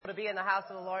to be in the house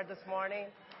of the Lord this morning?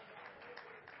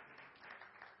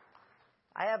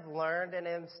 I have learned and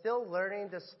am still learning,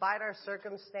 despite our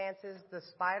circumstances,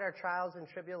 despite our trials and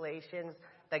tribulations,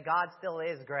 that God still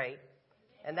is great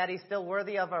and that He's still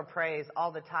worthy of our praise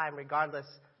all the time, regardless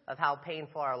of how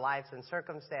painful our lives and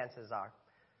circumstances are.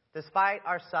 Despite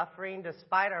our suffering,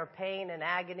 despite our pain and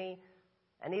agony,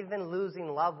 and even losing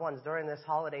loved ones during this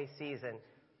holiday season,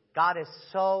 God is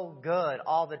so good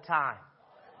all the time.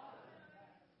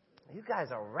 You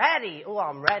guys are ready. Oh,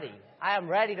 I'm ready. I am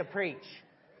ready to preach.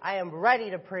 I am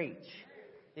ready to preach.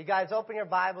 You guys open your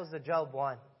Bibles to Job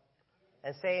 1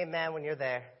 and say amen when you're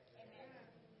there.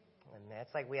 Amen.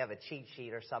 It's like we have a cheat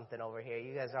sheet or something over here.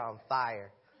 You guys are on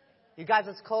fire. You guys,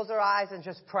 let's close our eyes and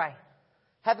just pray.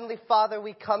 Heavenly Father,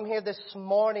 we come here this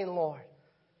morning, Lord.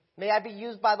 May I be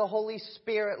used by the Holy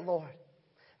Spirit, Lord.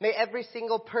 May every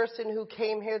single person who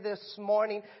came here this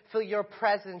morning feel your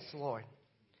presence, Lord.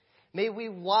 May we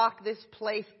walk this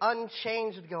place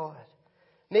unchanged, God.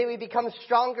 May we become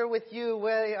stronger with you,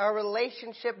 where our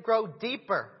relationship grow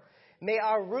deeper. May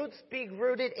our roots be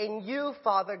rooted in you,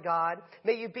 Father God.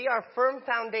 May you be our firm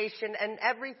foundation in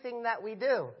everything that we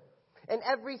do, in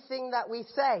everything that we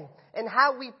say, and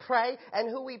how we pray and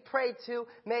who we pray to.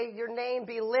 May your name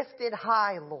be lifted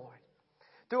high, Lord.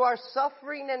 Through our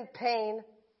suffering and pain,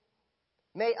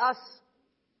 may us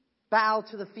bow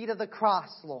to the feet of the cross,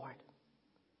 Lord.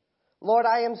 Lord,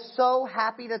 I am so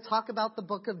happy to talk about the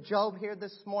book of Job here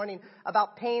this morning,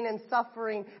 about pain and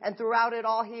suffering, and throughout it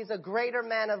all, he's a greater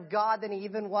man of God than he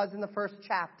even was in the first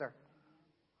chapter.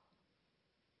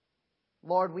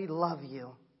 Lord, we love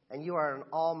you, and you are an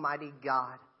almighty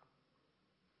God.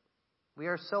 We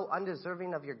are so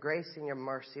undeserving of your grace and your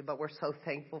mercy, but we're so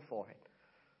thankful for it.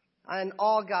 And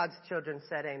all God's children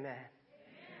said amen.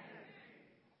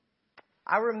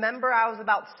 I remember I was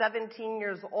about 17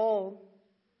 years old.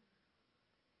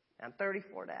 I'm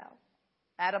 34 now.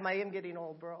 Adam, I am getting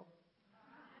old, bro.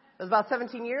 It was about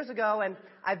 17 years ago, and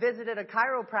I visited a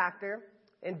chiropractor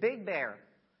in Big Bear.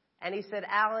 And he said,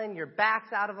 Alan, your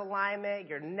back's out of alignment,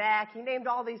 your neck. He named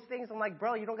all these things. I'm like,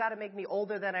 bro, you don't got to make me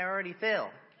older than I already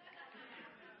feel.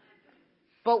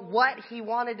 But what he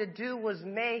wanted to do was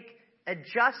make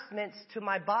adjustments to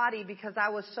my body because I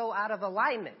was so out of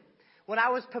alignment. When I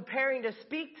was preparing to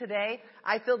speak today,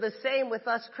 I feel the same with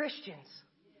us Christians.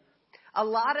 A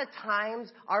lot of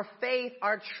times our faith,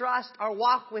 our trust, our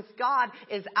walk with God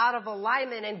is out of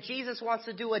alignment, and Jesus wants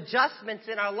to do adjustments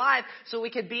in our life so we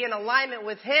could be in alignment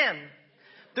with Him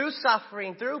through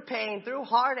suffering, through pain, through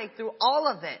heartache, through all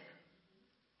of it.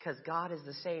 Because God is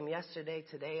the same yesterday,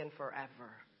 today, and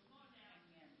forever.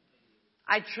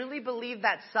 I truly believe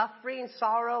that suffering,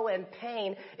 sorrow, and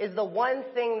pain is the one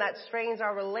thing that strains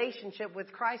our relationship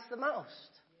with Christ the most.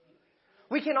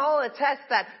 We can all attest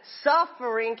that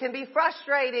suffering can be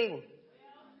frustrating.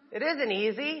 It isn't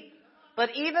easy. But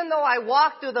even though I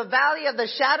walk through the valley of the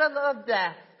shadow of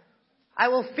death, I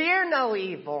will fear no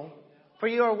evil. For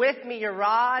you are with me, your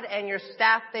rod and your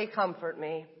staff, they comfort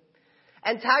me.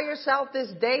 And tell yourself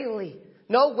this daily: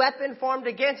 no weapon formed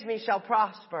against me shall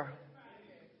prosper.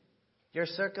 Your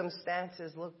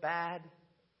circumstances look bad,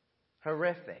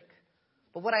 horrific.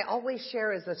 But what I always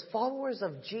share is, as followers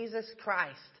of Jesus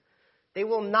Christ, they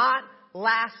will not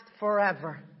last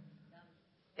forever.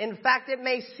 In fact, it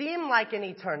may seem like an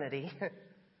eternity.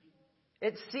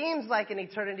 It seems like an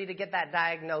eternity to get that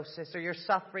diagnosis, or you're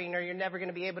suffering, or you're never going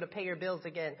to be able to pay your bills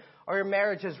again, or your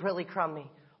marriage is really crummy,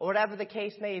 or whatever the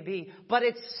case may be. But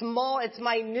it's small, it's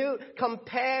minute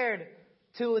compared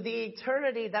to the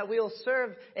eternity that we will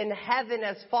serve in heaven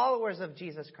as followers of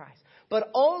Jesus Christ. But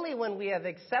only when we have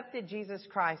accepted Jesus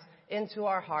Christ into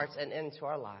our hearts and into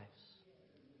our lives.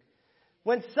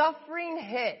 When suffering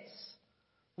hits,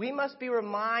 we must be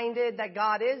reminded that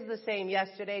God is the same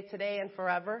yesterday, today, and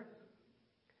forever.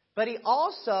 But He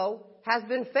also has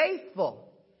been faithful.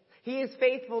 He is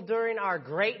faithful during our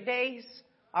great days,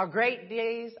 our great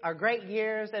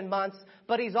years and months.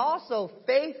 But He's also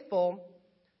faithful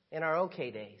in our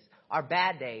okay days, our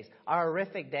bad days, our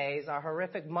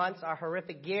horrific months, our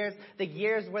horrific years, the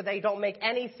years where they don't make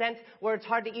any sense, where it's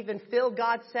hard to even feel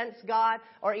God, sense God,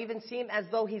 or even seem as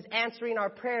though He's answering our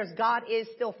prayers. God is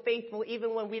still faithful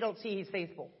even when we don't see He's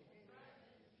faithful.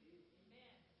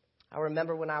 I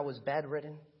remember when I was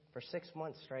bedridden for 6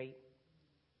 months straight,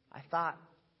 I thought,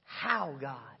 how,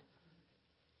 God?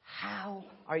 How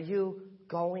are you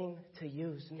going to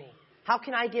use me? How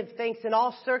can I give thanks in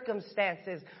all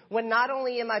circumstances when not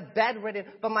only am I bedridden,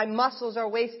 but my muscles are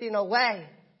wasting away?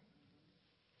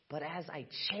 But as I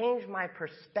change my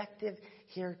perspective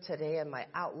here today and my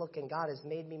outlook, and God has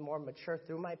made me more mature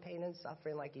through my pain and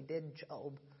suffering like He did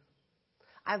Job,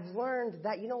 I've learned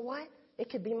that, you know what? It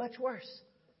could be much worse.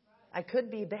 I could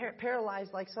be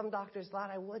paralyzed like some doctors thought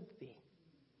I would be.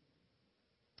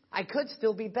 I could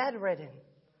still be bedridden.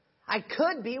 I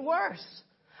could be worse.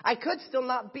 I could still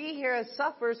not be here as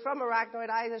sufferers from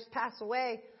arachnoiditis pass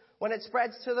away when it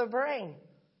spreads to the brain.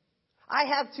 I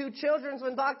have 2 children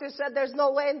when doctors said there's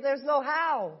no way and there's no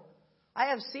how. I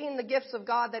have seen the gifts of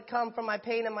God that come from my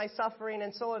pain and my suffering,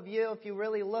 and so have you. If you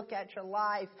really look at your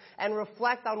life and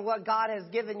reflect on what God has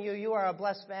given you, you are a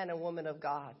blessed man and woman of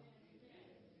God.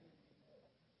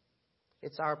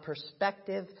 It's our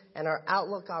perspective and our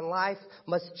outlook on life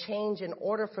must change in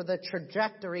order for the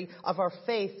trajectory of our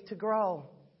faith to grow.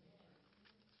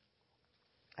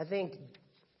 I think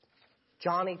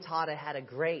Johnny Tata had a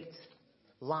great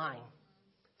line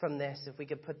from this, if we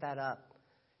could put that up.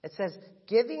 It says,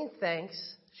 giving thanks,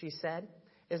 she said,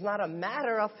 is not a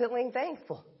matter of feeling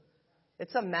thankful.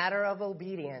 It's a matter of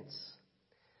obedience.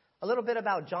 A little bit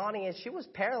about Johnny is she was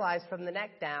paralyzed from the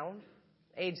neck down.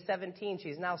 Age 17,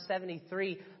 she's now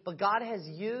 73. But God has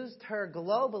used her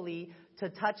globally to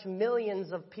touch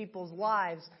millions of people's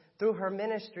lives through her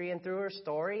ministry and through her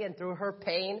story and through her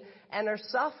pain and her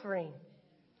suffering.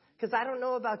 Because I don't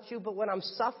know about you, but when I'm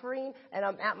suffering and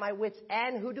I'm at my wit's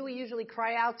end, who do we usually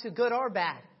cry out to, good or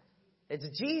bad? It's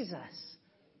Jesus.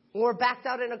 When we're backed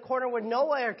out in a corner where no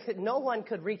one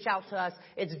could reach out to us,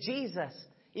 it's Jesus.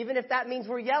 Even if that means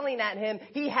we're yelling at him,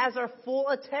 he has our full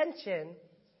attention.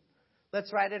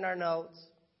 Let's write in our notes,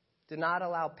 do not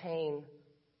allow pain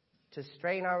to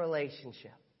strain our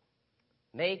relationship.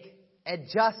 Make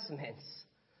adjustments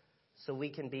so we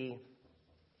can be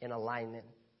in alignment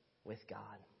with God.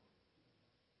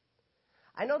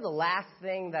 I know the last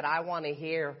thing that I want to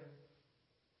hear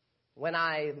when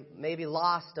I maybe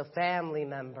lost a family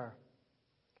member,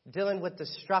 dealing with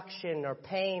destruction or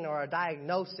pain or a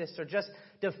diagnosis or just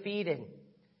defeated,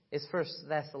 is 1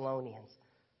 Thessalonians.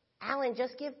 Alan,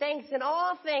 just give thanks in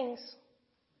all things.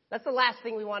 That's the last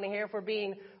thing we want to hear if we're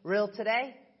being real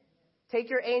today. Take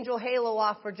your angel halo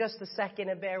off for just a second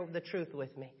and bear the truth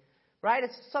with me. Right?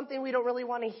 It's something we don't really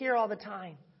want to hear all the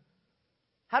time.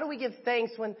 How do we give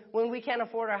thanks when we can't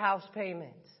afford our house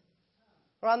payment?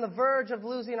 Or on the verge of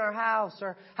losing our house?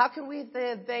 Or how can we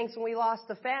give thanks when we lost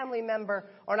a family member?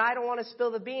 Or, and I don't want to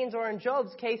spill the beans, or in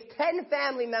Job's case, 10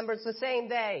 family members the same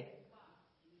day.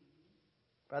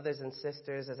 Brothers and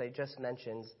sisters, as I just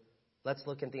mentioned, let's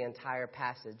look at the entire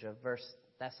passage of 1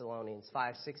 Thessalonians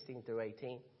 5:16 through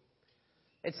 18.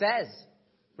 It says,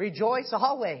 rejoice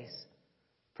always,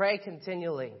 pray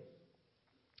continually,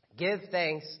 give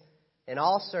thanks in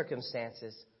all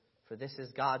circumstances, for this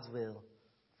is God's will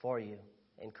for you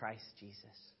in Christ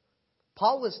Jesus.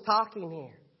 Paul was talking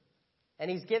here,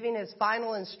 and he's giving his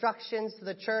final instructions to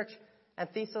the church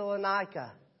at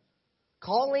Thessalonica,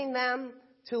 calling them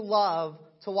to love,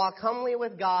 to walk humbly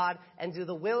with God, and do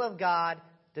the will of God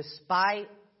despite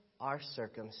our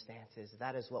circumstances.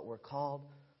 That is what we're called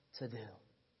to do.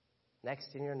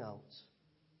 Next in your notes,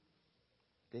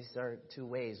 these are 2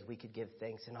 ways we could give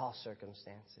thanks in all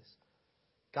circumstances.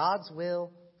 God's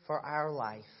will for our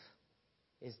life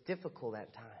is difficult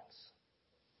at times.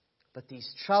 But these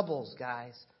troubles,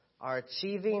 guys, are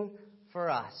achieving for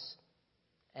us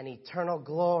an eternal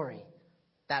glory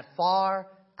that far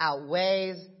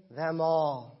outweighs them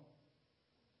all.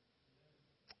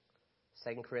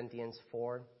 2 Corinthians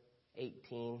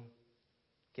 4:18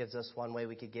 gives us one way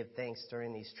we could give thanks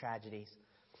during these tragedies.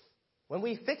 When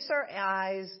we fix our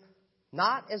eyes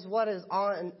not as what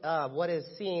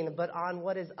is seen, but on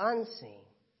what is unseen.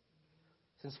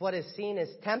 Since what is seen is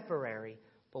temporary,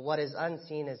 but what is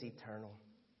unseen is eternal.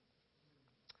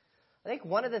 I think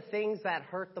one of the things that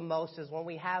hurt the most is when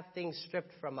we have things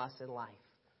stripped from us in life.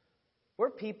 We're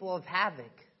people of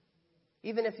havoc.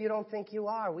 Even if you don't think you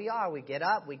are, we are. We get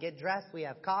up, we get dressed, we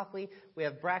have coffee, we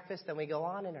have breakfast, and we go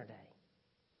on in our day.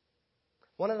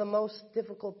 One of the most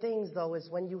difficult things, though, is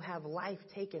when you have life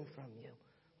taken from you,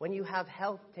 when you have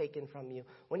health taken from you,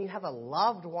 when you have a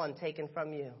loved one taken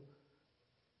from you,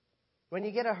 when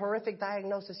you get a horrific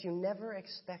diagnosis you never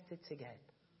expected to get,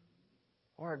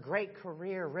 or a great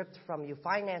career ripped from you,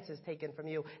 finances taken from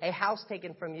you, a house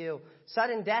taken from you,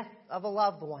 sudden death of a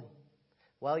loved one.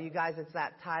 Well, you guys, it's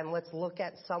that time. Let's look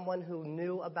at someone who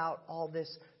knew about all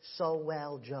this so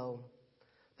well, Job.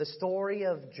 The story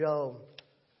of Job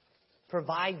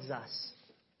provides us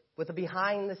with a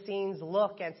behind-the-scenes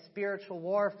look at spiritual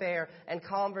warfare and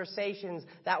conversations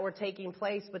that were taking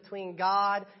place between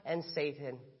God and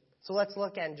Satan. So let's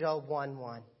look at Job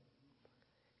 1:1.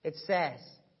 It says,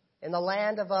 in the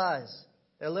land of Uz,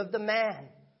 there lived a man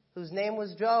whose name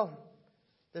was Job.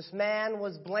 This man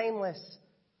was blameless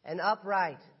and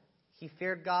upright. He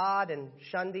feared God and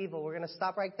shunned evil. We're going to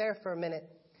stop right there for a minute.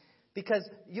 Because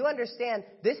you understand,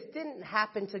 this didn't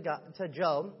happen to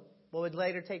Job, what would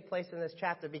later take place in this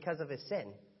chapter, because of his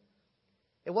sin.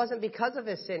 It wasn't because of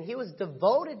his sin. He was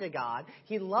devoted to God.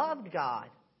 He loved God.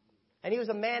 And he was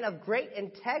a man of great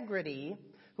integrity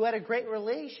who had a great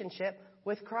relationship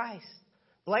with Christ.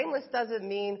 Blameless doesn't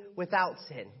mean without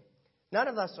sin. None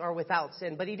of us are without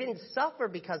sin, but he didn't suffer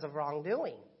because of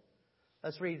wrongdoing.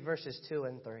 Let's read verses 2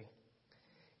 and 3.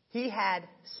 He had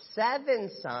 7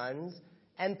 sons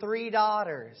and 3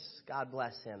 daughters. God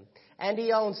bless him. And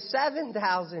he owned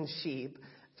 7,000 sheep,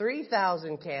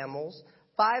 3,000 camels,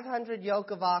 500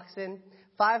 yoke of oxen,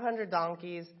 500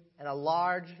 donkeys, and a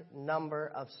large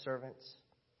number of servants.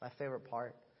 My favorite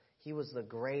part, he was the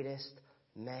greatest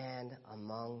man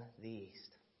among the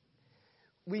East.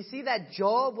 We see that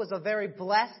Job was a very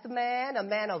blessed man, a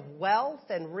man of wealth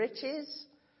and riches.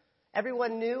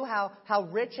 Everyone knew how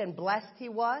rich and blessed he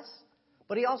was,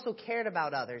 but he also cared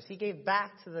about others. He gave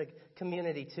back to the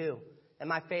community too. And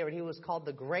my favorite, he was called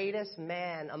the greatest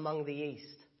man among the East.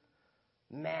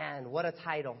 Man, what a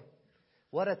title.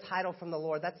 What a title from the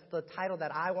Lord. That's the title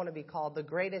that I want to be called, the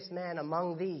greatest man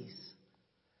among these.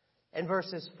 In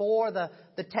verses 4, the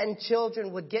 10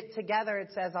 children would get together, it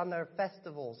says, on their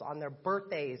festivals, on their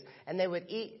birthdays, and they would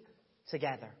eat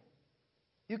together.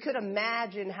 You could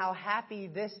imagine how happy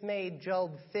this made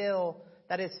Job feel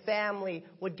that his family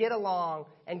would get along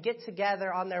and get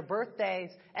together on their birthdays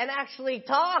and actually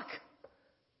talk.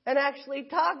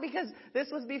 Because this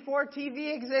was before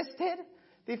TV existed,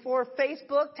 before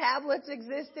Facebook, tablets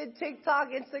existed, TikTok,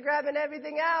 Instagram, and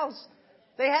everything else.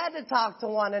 They had to talk to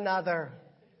one another.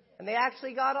 And they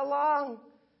actually got along.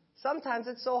 Sometimes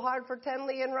it's so hard for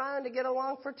Tenley and Ryan to get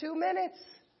along for 2 minutes.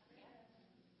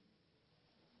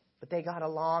 But they got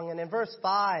along. And in verse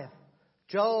 5,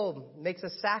 Job makes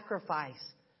a sacrifice,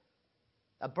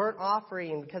 a burnt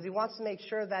offering, because he wants to make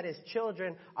sure that his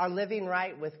children are living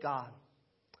right with God.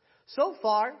 So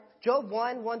far, Job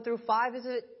 1 through 5 is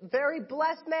a very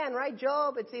blessed man, right,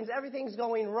 Job? It seems everything's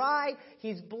going right.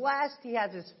 He's blessed. He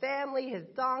has his family, his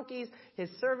donkeys, his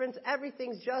servants.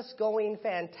 Everything's just going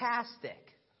fantastic.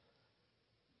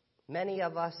 Many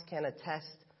of us can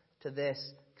attest to this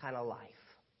kind of life.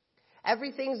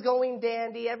 Everything's going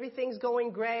dandy. Everything's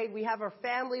going great. We have our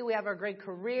family. We have our great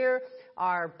career.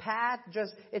 Our path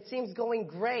it seems going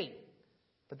great.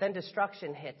 But then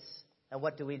destruction hits. And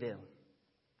what do?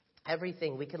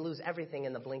 Everything. We could lose everything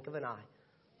in the blink of an eye.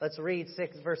 Let's read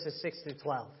verses 6 through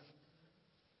 12.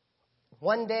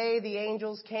 One day the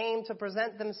angels came to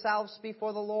present themselves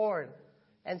before the Lord,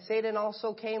 and Satan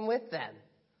also came with them.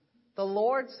 The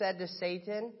Lord said to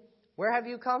Satan, "Where have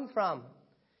you come from?"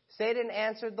 Satan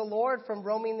answered the Lord, "From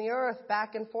roaming the earth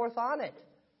back and forth on it."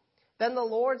 Then the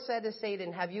Lord said to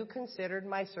Satan, "Have you considered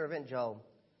my servant Job?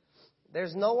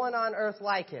 There's no one on earth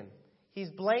like him.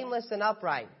 He's blameless and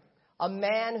upright, a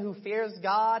man who fears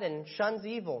God and shuns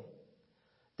evil.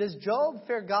 Does Job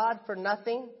fear God for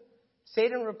nothing?"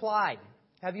 Satan replied,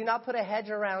 "Have you not put a hedge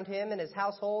around him and his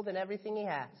household and everything he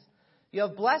has? You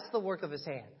have blessed the work of his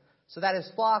hand, so that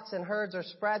his flocks and herds are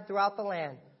spread throughout the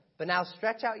land. But now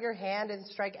stretch out your hand and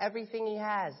strike everything he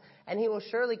has, and he will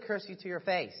surely curse you to your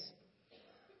face."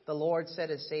 The Lord said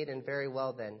to Satan, "Very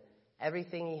well then,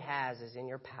 everything he has is in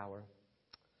your power.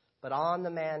 But on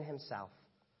the man himself,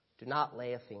 do not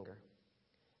lay a finger."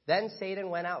 Then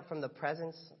Satan went out from the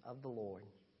presence of the Lord.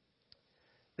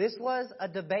 This was a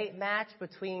debate match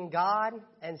between God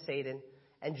and Satan,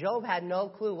 and Job had no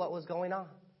clue what was going on.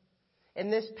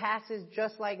 In this passage,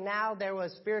 just like now, there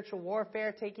was spiritual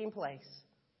warfare taking place.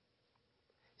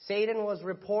 Satan was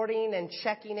reporting and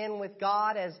checking in with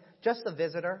God as just a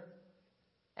visitor.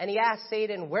 And he asked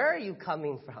Satan, "Where are you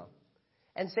coming from?"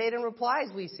 And Satan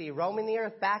replies, we see, roaming the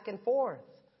earth back and forth.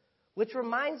 Which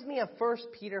reminds me of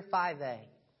 1 Peter 5a.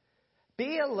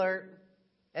 Be alert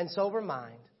and sober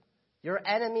mind. Your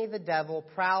enemy, the devil,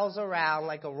 prowls around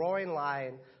like a roaring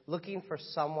lion looking for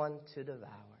someone to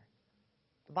devour.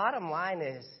 The bottom line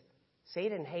is,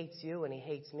 Satan hates you and he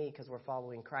hates me because we're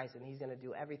following Christ, and he's going to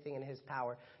do everything in his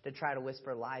power to try to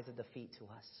whisper lies of defeat to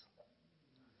us.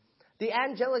 The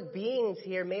angelic beings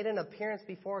here made an appearance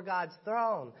before God's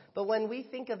throne. But when we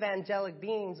think of angelic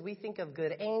beings, we think of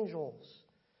good angels.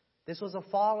 This was a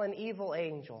fallen evil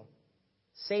angel.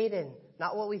 Satan,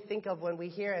 not what we think of when we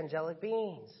hear angelic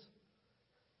beings.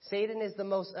 Satan is the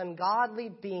most ungodly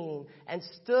being and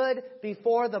stood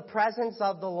before the presence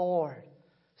of the Lord.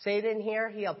 Satan here,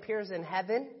 he appears in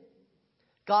heaven.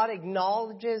 God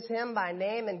acknowledges him by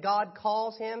name, and God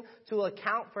calls him to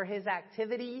account for his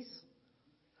activities.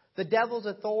 The devil's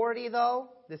authority, though,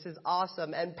 this is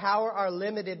awesome, and power are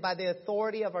limited by the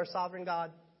authority of our sovereign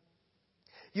God.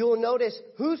 You will notice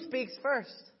who speaks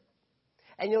first,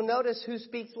 and you'll notice who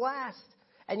speaks last,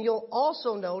 and you'll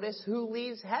also notice who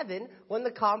leaves heaven when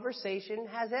the conversation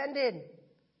has ended.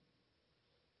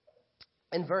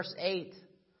 In verse 8,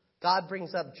 God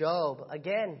brings up Job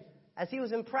again, as he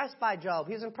was impressed by Job.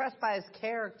 He was impressed by his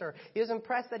character. He was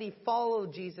impressed that he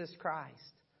followed Jesus Christ.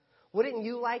 Wouldn't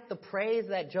you like the praise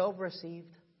that Job received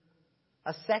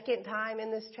a second time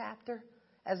in this chapter?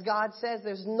 As God says,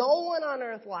 there's no one on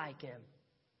earth like him.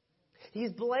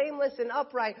 He's blameless and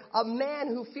upright, a man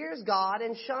who fears God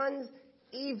and shuns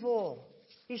evil.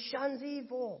 He shuns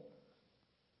evil.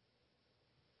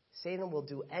 Satan will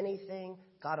do anything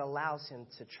God allows him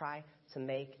to try to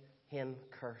make him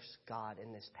curse God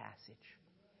in this passage.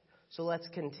 So let's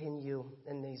continue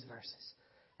in these verses.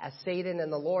 As Satan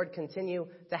and the Lord continue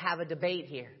to have a debate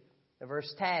here. In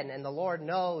verse 10, and the Lord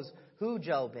knows who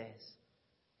Job is,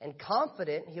 and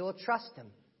confident he will trust him.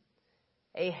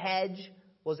 A hedge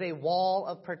was a wall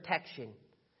of protection.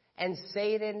 And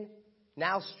Satan,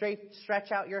 now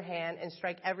stretch out your hand and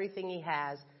strike everything he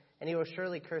has, and he will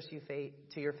surely curse you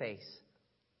to your face.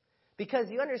 Because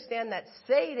you understand that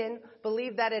Satan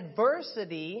believed that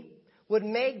adversity would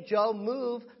make Job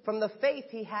move from the faith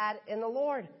he had in the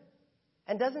Lord.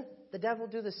 And doesn't the devil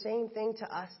do the same thing to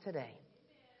us today?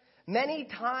 Many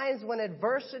times when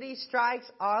adversity strikes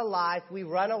our life, we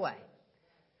run away.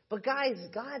 But guys,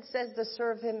 God says to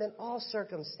serve him in all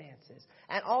circumstances,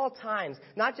 at all times.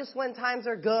 Not just when times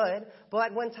are good,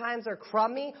 but when times are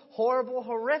crummy, horrible,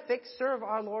 horrific, serve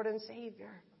our Lord and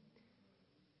Savior.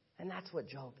 And that's what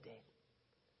Job did.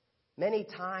 Many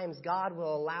times God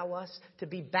will allow us to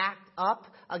be backed up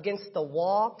against the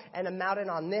wall and a mountain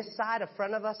on this side, in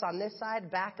front of us, on this side,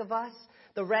 back of us,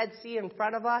 the Red Sea in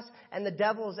front of us, and the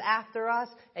devil's after us,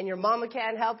 and your mama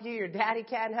can't help you, your daddy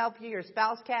can't help you, your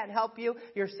spouse can't help you,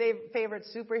 your favorite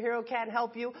superhero can't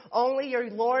help you. Only your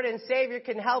Lord and Savior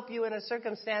can help you in a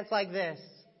circumstance like this.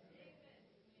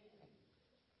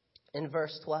 In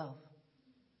verse 12,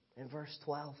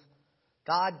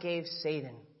 God gave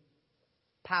Satan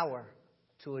power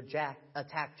to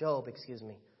attack Job,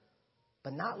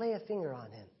 but not lay a finger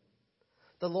on him.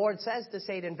 The Lord says to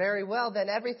Satan, very well, then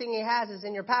everything he has is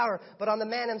in your power, but on the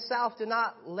man himself do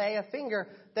not lay a finger.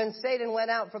 Then Satan went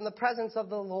out from the presence of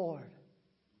the Lord.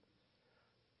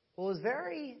 What was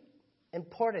very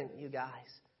important, you guys,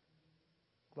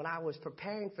 when I was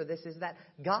preparing for this, is that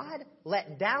God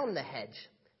let down the hedge,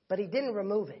 but he didn't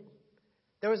remove it.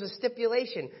 There was a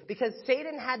stipulation because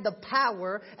Satan had the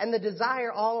power and the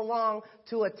desire all along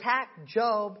to attack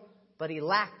Job, but he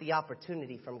lacked the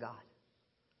opportunity from God.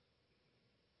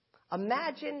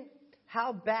 Imagine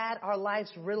how bad our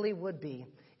lives really would be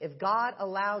if God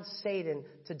allowed Satan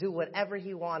to do whatever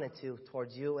he wanted to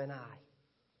towards you and I,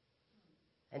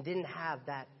 and didn't have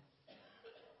that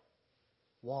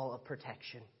wall of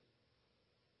protection.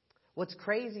 What's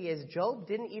crazy is Job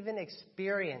didn't even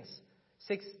experience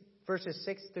verses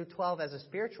 6 through 12 as a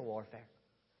spiritual warfare.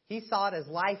 He saw it as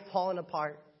life falling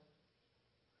apart.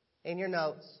 In your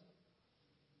notes,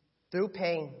 through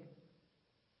pain,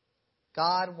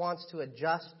 God wants to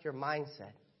adjust your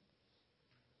mindset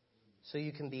so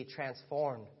you can be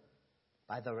transformed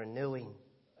by the renewing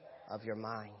of your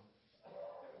mind.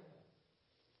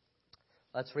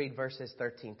 Let's read verses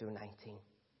 13 through 19.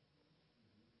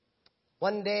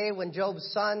 One day when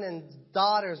Job's son and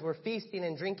daughters were feasting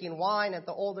and drinking wine at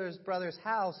the older brother's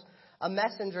house, a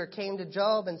messenger came to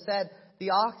Job and said, the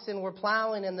oxen were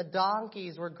plowing and the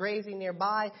donkeys were grazing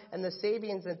nearby, and the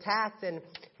Sabians attacked and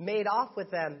made off with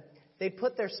them. They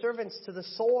put their servants to the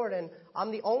sword, and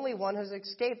I'm the only one who's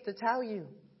escaped to tell you.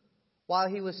 While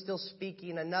he was still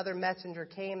speaking, another messenger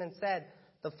came and said,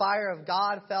 the fire of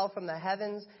God fell from the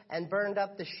heavens and burned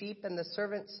up the sheep and the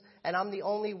servants, and I'm the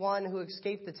only one who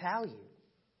escaped to tell you.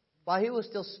 While he was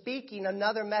still speaking,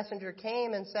 another messenger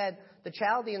came and said, the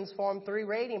Chaldeans formed 3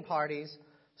 raiding parties,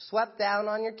 swept down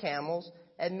on your camels,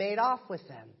 and made off with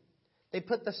them. They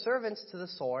put the servants to the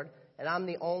sword, and I'm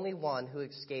the only one who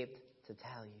escaped to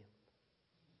tell you.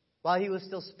 While he was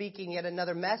still speaking, yet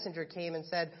another messenger came and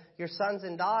said, your sons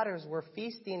and daughters were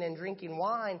feasting and drinking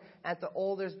wine at the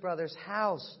oldest brother's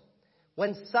house,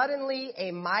 when suddenly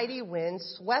a mighty wind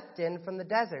swept in from the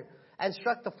desert and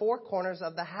struck the 4 corners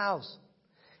of the house.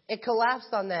 It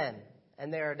collapsed on them,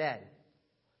 and they are dead.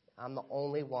 I'm the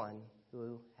only one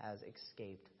who has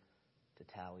escaped to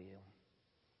tell you.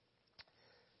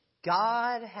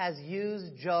 God has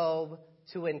used Job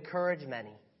to encourage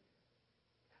many,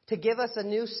 to give us a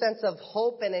new sense of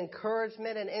hope and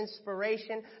encouragement and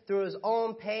inspiration through his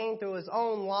own pain, through his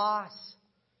own loss.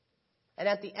 And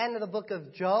at the end of the book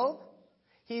of Job,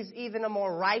 he's even a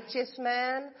more righteous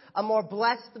man, a more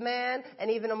blessed man, and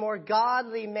even a more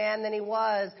godly man than he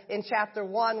was in chapter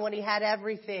 1 when he had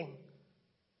everything.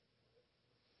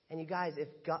 And you guys,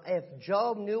 if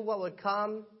Job knew what would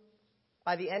come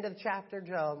by the end of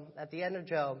at the end of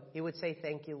Job, he would say,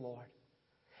 "Thank you, Lord."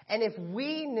 And if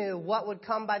we knew what would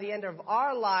come by the end of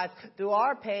our lives through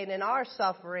our pain and our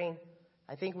suffering,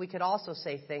 I think we could also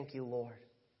say, "Thank you, Lord."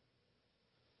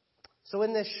 So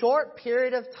in this short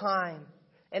period of time,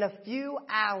 in a few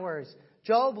hours,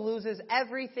 Job loses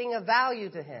everything of value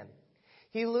to him.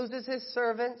 He loses his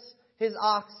servants, his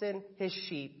oxen, his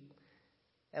sheep,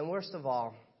 and worst of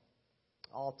all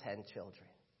 10 children.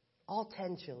 All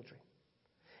 10 children.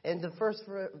 In the first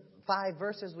 5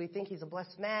 verses, we think he's a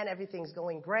blessed man. Everything's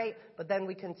going great. But then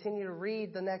we continue to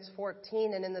read the next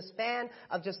 14. And in the span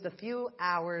of just a few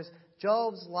hours,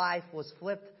 Job's life was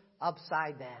flipped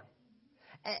upside down.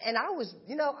 And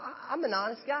I'm an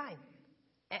honest guy.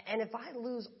 And if I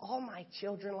lose all my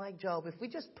children like Job, if we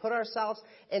just put ourselves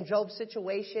in Job's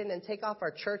situation and take off our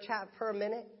church hat for a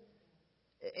minute,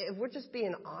 if we're just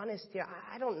being honest here,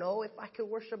 I don't know if I could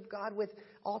worship God with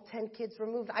all 10 kids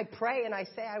removed. I pray and I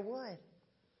say I would.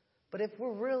 But if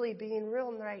we're really being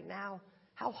real right now,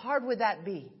 how hard would that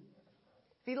be?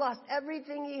 If he lost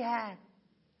everything he had.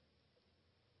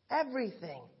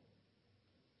 Everything.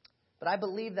 But I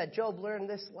believe that Job learned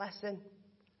this lesson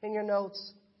in your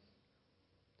notes.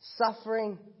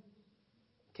 Suffering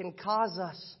can cause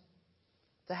us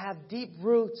to have deep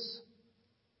roots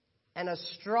and a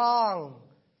strong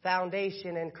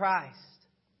foundation in Christ.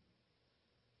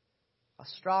 A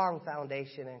strong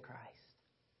foundation in Christ.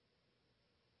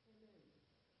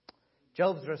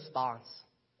 Job's response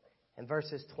in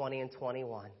verses 20 and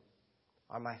 21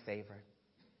 are my favorite.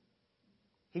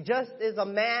 He just is a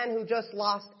man who just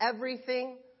lost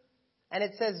everything. And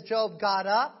it says Job got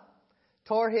up,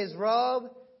 tore his robe,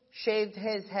 shaved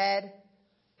his head,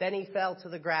 then he fell to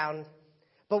the ground.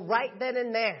 But right then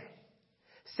and there,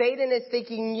 Satan is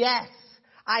thinking, yes,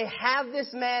 I have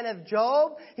this man of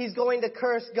Job. He's going to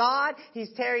curse God.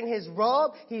 He's tearing his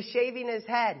robe. He's shaving his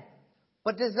head.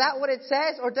 But is that what it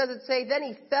says? Or does it say then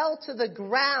he fell to the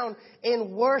ground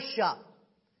in worship?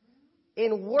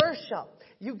 In worship.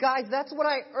 You guys, that's what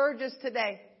I urge us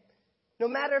today. No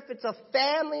matter if it's a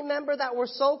family member that we're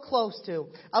so close to,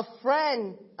 a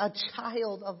friend, a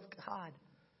child of God,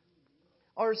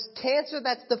 or cancer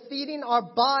that's defeating our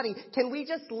body, can we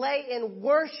just lay in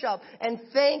worship and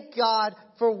thank God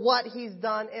for what He's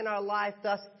done in our life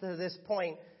thus to this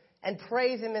point, and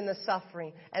praise Him in the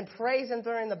suffering, and praise Him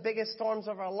during the biggest storms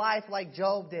of our life like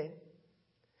Job did?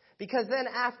 Because then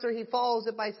after he follows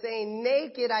it by saying,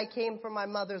 naked I came from my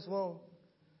mother's womb,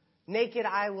 naked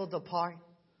I will depart.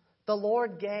 The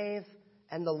Lord gave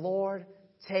and the Lord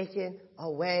taken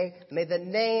away. May the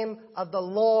name of the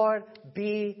Lord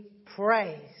be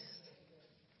praised.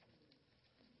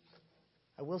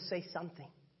 I will say something.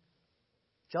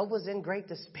 Job was in great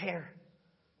despair.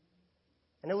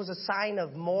 And it was a sign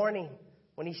of mourning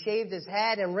when he shaved his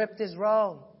head and ripped his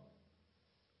robe.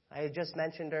 I had just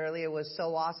mentioned earlier, it was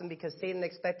so awesome because Satan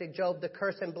expected Job to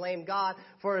curse and blame God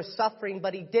for his suffering,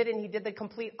 but he didn't. He did the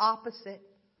complete opposite.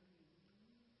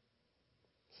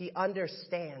 He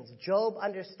understands. Job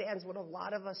understands what a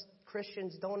lot of us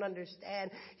Christians don't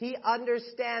understand. He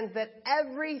understands that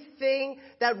everything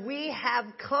that we have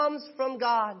comes from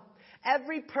God.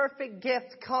 Every perfect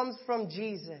gift comes from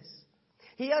Jesus.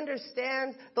 He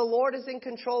understands the Lord is in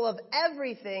control of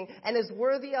everything and is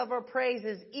worthy of our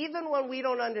praises. Even when we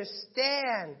don't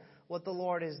understand what the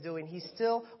Lord is doing, He's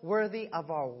still worthy of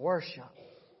our worship.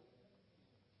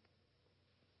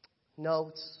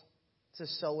 Notes. This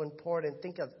is so important.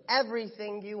 Think of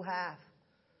everything you have.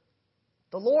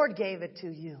 The Lord gave it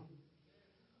to you.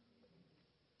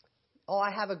 Oh, I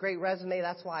have a great resume.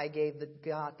 That's why I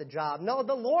got the job. No,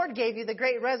 the Lord gave you the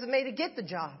great resume to get the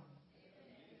job.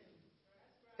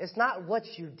 It's not what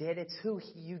you did. It's who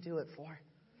you do it for.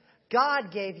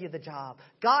 God gave you the job.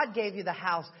 God gave you the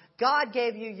house. God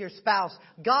gave you your spouse.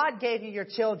 God gave you your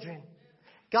children.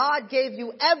 God gave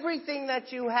you everything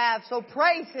that you have. So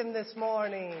praise Him this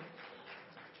morning.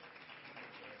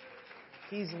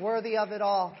 He's worthy of it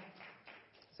all.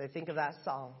 So I think of that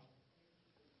song.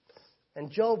 And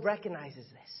Job recognizes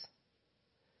this.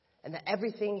 And that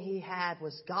everything he had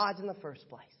was God's in the first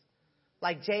place.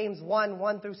 Like James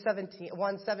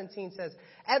 1:17 says,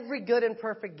 every good and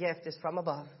perfect gift is from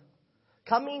above,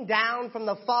 coming down from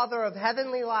the Father of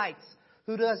heavenly lights,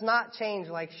 who does not change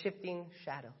like shifting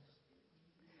shadows.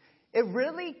 It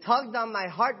really tugged on my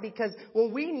heart because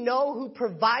when we know who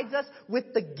provides us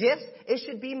with the gifts, it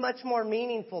should be much more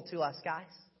meaningful to us, guys.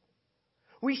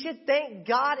 We should thank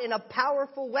God in a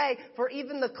powerful way for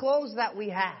even the clothes that we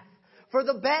have, for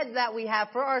the bed that we have,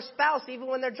 for our spouse, even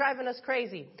when they're driving us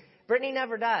crazy. Brittany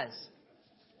never does.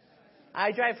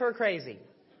 I drive her crazy.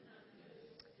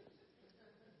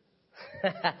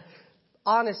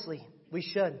 Honestly, we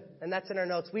should. And that's in our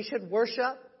notes. We should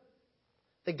worship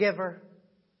the giver,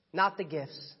 not the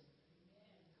gifts.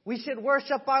 We should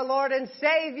worship our Lord and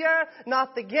Savior,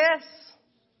 not the gifts.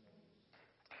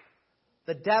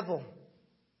 The devil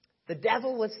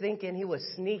was thinking he was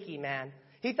sneaky, man.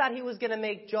 He thought he was going to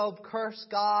make Job curse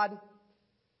God.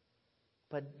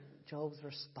 But Job's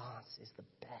response is the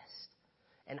best.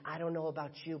 And I don't know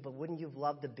about you, but wouldn't you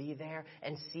love to be there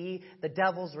and see the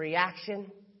devil's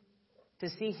reaction? To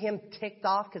see him ticked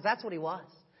off? Because that's what he was.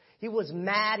 He was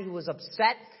mad, he was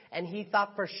upset, and he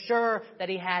thought for sure that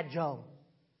he had Job.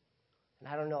 And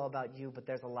I don't know about you, but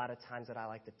there's a lot of times that I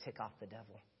like to tick off the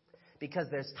devil. Because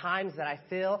there's times that I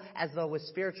feel as though with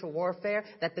spiritual warfare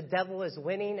that the devil is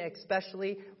winning,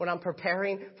 especially when I'm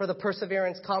preparing for the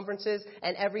Perseverance conferences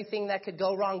and everything that could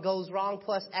go wrong goes wrong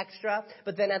plus extra.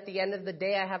 But then at the end of the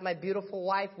day, I have my beautiful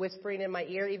wife whispering in my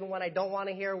ear, even when I don't want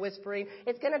to hear her whispering,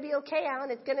 "It's going to be okay, Alan.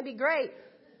 It's going to be great."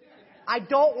 I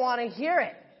don't want to hear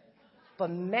it. But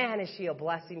man, is she a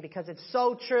blessing because it's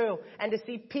so true. And to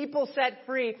see people set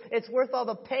free, it's worth all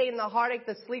the pain, the heartache,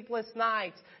 the sleepless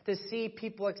nights to see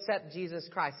people accept Jesus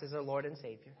Christ as their Lord and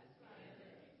Savior.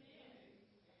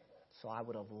 So I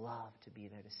would have loved to be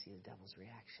there to see the devil's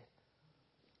reaction.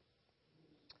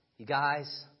 You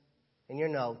guys, in your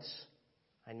notes,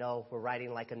 I know we're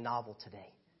writing like a novel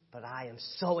today, but I am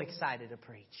so excited to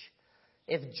preach.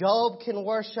 If Job can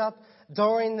worship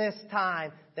during this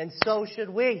time, then so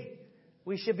should we.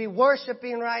 We should be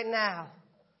worshiping right now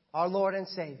our Lord and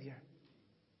Savior.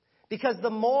 Because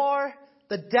the more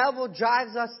the devil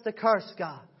drives us to curse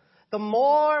God, the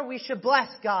more we should bless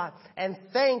God and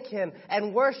thank Him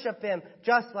and worship Him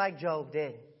just like Job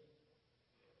did.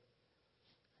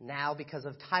 Now, because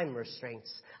of time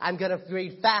restraints, I'm going to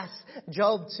read fast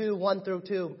Job 2, 1 through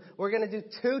 2. We're going to do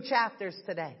 2 chapters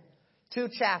today. 2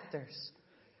 chapters.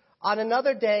 On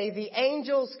another day, the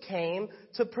angels came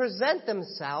to present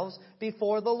themselves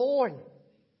before the Lord.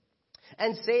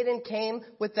 And Satan came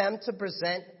with them to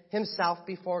present himself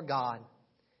before God.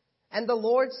 And the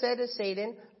Lord said to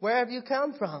Satan, "Where have you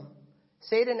come from?"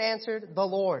 Satan answered, "The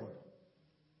Lord."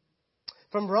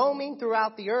 From roaming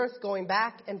throughout the earth, going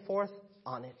back and forth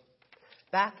on it.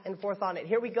 Back and forth on it.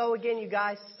 Here we go again, you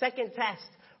guys. Second test.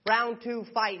 Round 2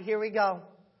 fight. Here we go.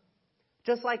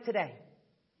 Just like today.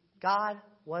 God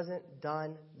wasn't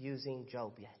done using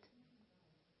Job yet.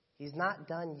 He's not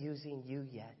done using you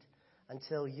yet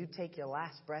until you take your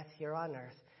last breath here on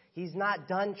earth. He's not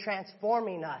done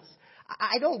transforming us.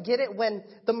 I don't get it when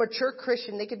the mature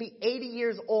Christian, they could be 80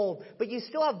 years old, but you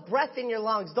still have breath in your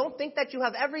lungs. Don't think that you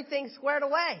have everything squared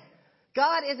away.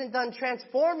 God isn't done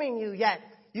transforming you yet.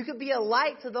 You could be a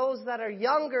light to those that are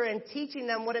younger and teaching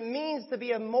them what it means to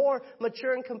be a more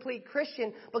mature and complete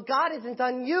Christian. But God isn't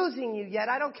done using you yet.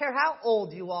 I don't care how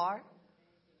old you are.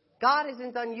 God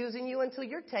isn't done using you until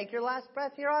you take your last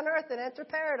breath here on earth and enter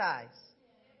paradise.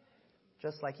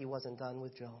 Just like He wasn't done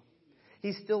with Job.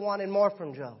 He still wanted more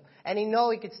from Job. And He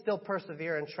knew he could still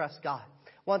persevere and trust God.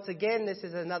 Once again, this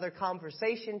is another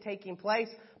conversation taking place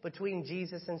between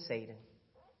Jesus and Satan.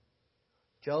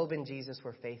 Job and Jesus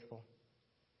were faithful.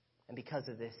 And because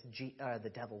of this, the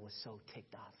devil was so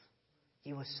ticked off.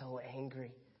 He was so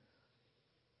angry.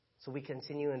 So we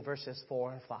continue in verses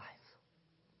 4 and 5.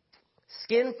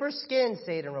 "Skin for skin,"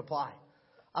 Satan replied.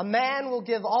 "A man will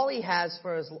give all he has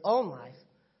for his own life.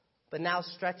 But now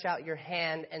stretch out your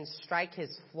hand and strike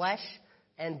his flesh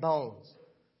and bones.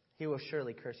 He will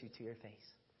surely curse you to your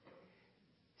face."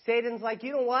 Satan's like,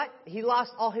 you know what? He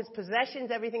lost all his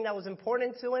possessions, everything that was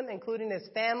important to him, including his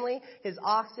family, his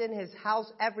oxen, his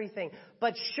house, everything.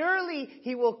 But surely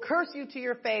he will curse you to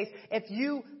your face if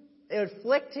you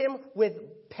afflict him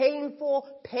with painful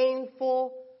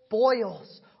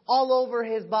boils all over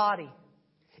his body.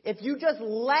 If you just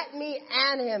let me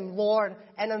and him, Lord,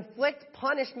 and inflict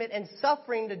punishment and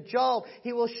suffering to Job,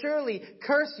 he will surely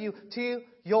curse you to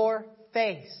your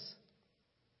face.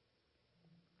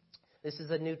 This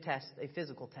is a new test, a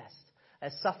physical test,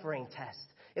 a suffering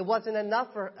test. It wasn't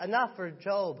enough for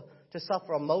Job to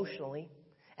suffer emotionally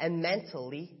and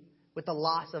mentally with the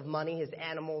loss of money, his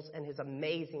animals, and his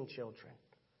amazing children.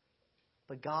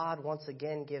 But God once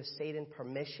again gives Satan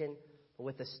permission, but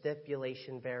with a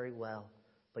stipulation very well.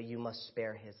 But you must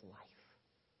spare his life.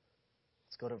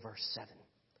 Let's go to verse 7.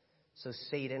 "So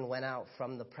Satan went out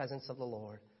from the presence of the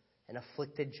Lord and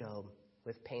afflicted Job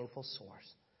with painful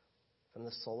sores from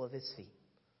the sole of his feet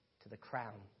to the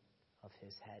crown of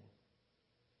his head.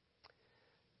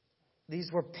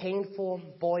 These were painful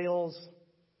boils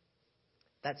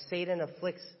that Satan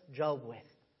afflicts Job with,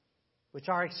 which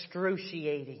are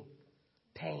excruciating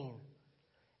pain.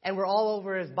 And were all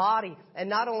over his body. And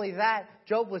not only that,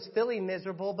 Job was feeling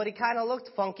miserable, but he kind of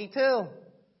looked funky too.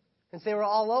 And so they were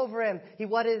all over him. He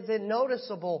wasn't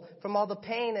noticeable from all the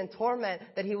pain and torment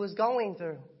that he was going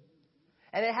through.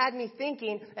 And it had me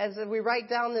thinking, as we write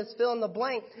down this fill in the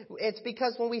blank, it's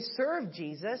because when we serve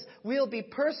Jesus, we'll be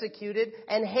persecuted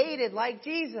and hated like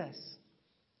Jesus.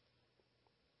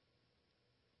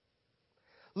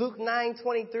 Luke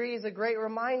 9:23 is a great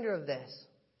reminder of this.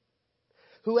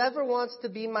 Whoever wants to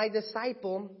be my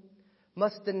disciple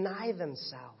must deny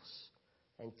themselves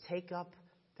and take up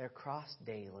their cross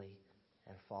daily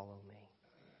and follow me.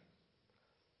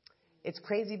 It's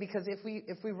crazy because if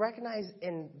we recognize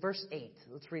in verse 8,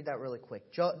 let's read that really quick.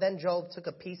 Then Job took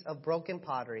a piece of broken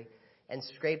pottery and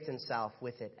scraped himself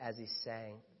with it as he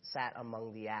sat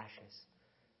among the ashes.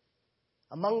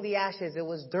 Among the ashes, it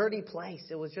was a dirty place.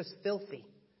 It was just filthy.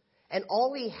 And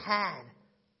all he had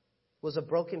was a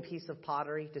broken piece of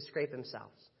pottery to scrape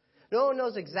himself. No one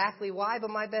knows exactly why,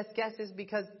 but my best guess is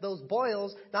because those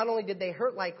boils, not only did they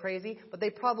hurt like crazy, but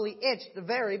they probably itched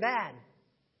very bad.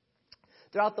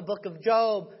 Throughout the book of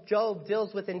Job, Job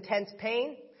deals with intense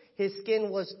pain. His skin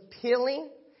was peeling.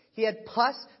 He had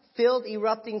pus-filled,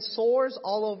 erupting sores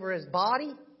all over his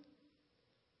body.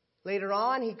 Later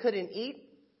on, he couldn't eat.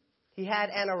 He had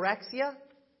anorexia.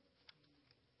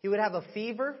 He would have a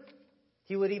fever.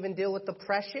 He would even deal with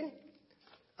depression,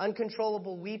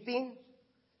 uncontrollable weeping,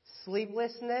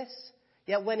 sleeplessness.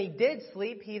 Yet when he did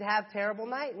sleep, he'd have terrible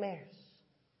nightmares.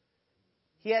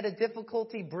 He had a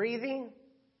difficulty breathing,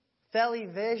 felly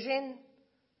vision,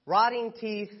 rotting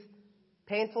teeth,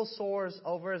 painful sores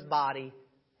over his body,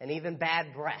 and even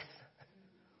bad breath.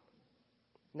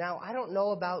 Now, I don't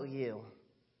know about you,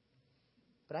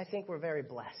 but I think we're very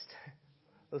blessed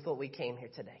with what we came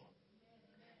here today.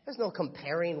 There's no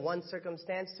comparing one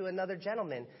circumstance to another,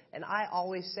 gentleman. And I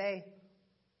always say,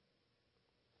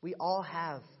 we all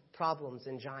have problems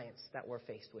and giants that we're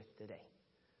faced with today.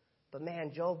 But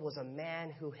man, Job was a man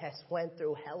who has went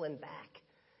through hell and back.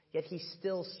 Yet he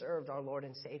still served our Lord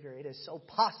and Savior. It is so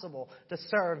possible to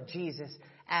serve Jesus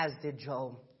as did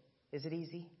Job. Is it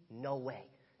easy? No way.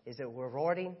 Is it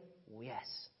rewarding? Yes.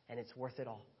 And it's worth it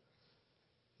all.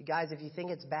 You guys, if you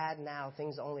think it's bad now,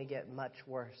 things only get much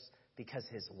worse. Because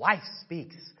his wife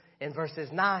speaks in verses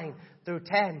 9 through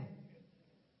 10.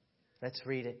 Let's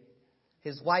read it.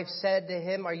 His wife said to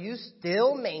him, "Are you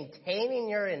still maintaining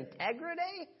your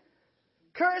integrity?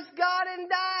 Curse God and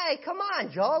die. Come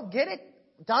on, Job, get it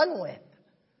done with."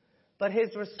 But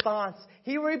his response,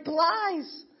 he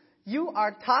replies, "You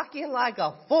are talking like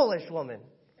a foolish woman."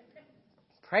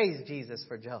 Praise Jesus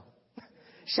for Job.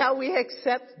 Shall we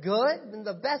accept good? And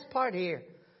the best part here.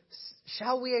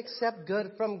 Shall we accept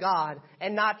good from God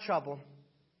and not trouble?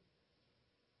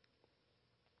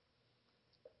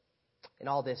 In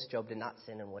all this, Job did not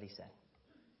sin in what he said.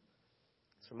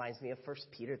 This reminds me of 1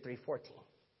 Peter 3:14.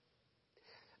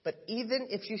 But even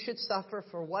if you should suffer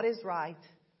for what is right,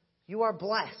 you are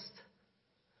blessed.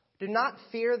 Do not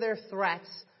fear their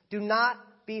threats. Do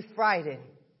not be frightened.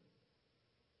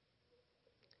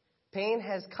 Pain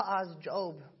has caused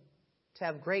Job to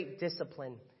have great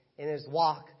discipline in his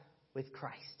walk with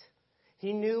Christ.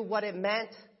 He knew what it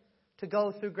meant to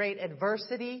go through great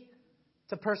adversity,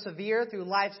 to persevere through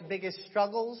life's biggest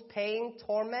struggles, pain,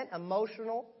 torment,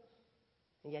 emotional,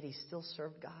 and yet he still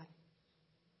served God.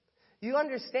 You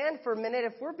understand for a minute,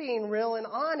 if we're being real and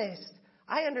honest,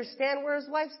 I understand where his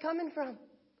wife's coming from.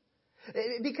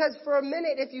 Because for a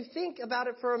minute, if you think about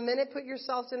it for a minute, put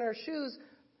yourselves in her shoes,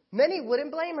 many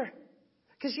wouldn't blame her.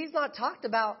 Because she's not talked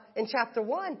about in chapter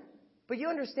 1. But you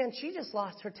understand, she just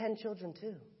lost her 10 children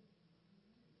too.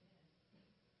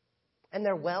 And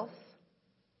their wealth,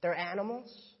 their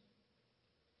animals.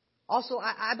 Also,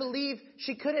 I believe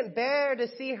she couldn't bear to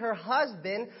see her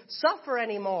husband suffer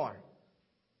anymore.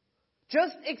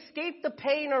 Just escape the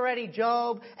pain already,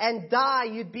 Job, and die.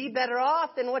 You'd be better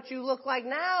off than what you look like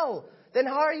now. Than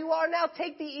how you are now.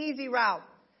 Take the easy route.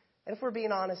 And if we're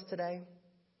being honest today,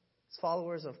 as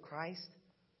followers of Christ,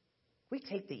 we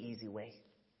take the easy way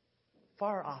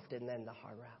far often than the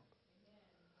hard route.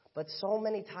 But so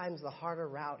many times the harder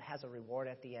route has a reward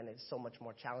at the end. It's so much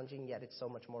more challenging, yet it's so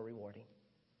much more rewarding.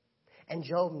 And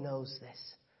Job knows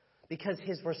this because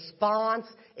his response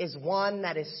is one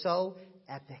that is so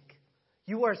epic.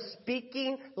 You are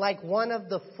speaking like one of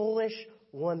the foolish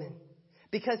women.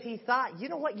 Because he thought, you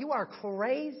know what, you are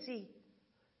crazy.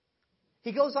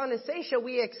 He goes on to say, shall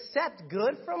we accept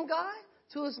good from God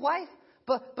to his wife?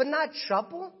 but not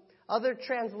trouble. Other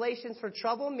translations for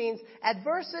trouble means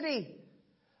adversity.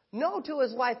 No to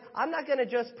his wife, I'm not going to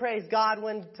just praise God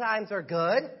when times are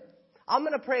good. I'm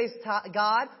going to praise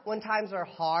God when times are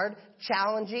hard,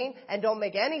 challenging, and don't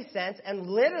make any sense. And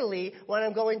literally, when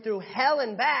I'm going through hell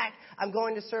and back, I'm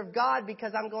going to serve God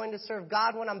because I'm going to serve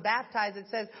God when I'm baptized. It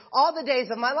says, all the days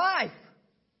of my life.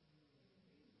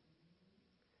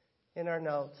 In our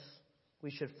notes,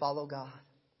 we should follow God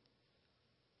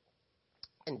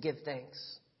and give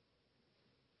thanks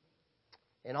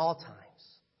in all times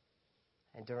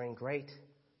and during great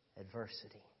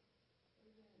adversity.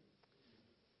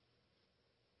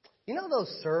 You know those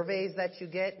surveys that you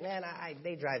get? Man,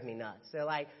 they drive me nuts. They're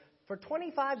like, for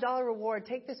 $25 reward,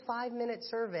 take this 5-minute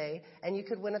survey and you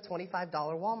could win a $25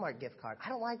 Walmart gift card. I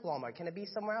don't like Walmart. Can it be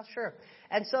somewhere else? Sure.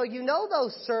 And so you know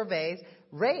those surveys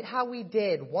rate how we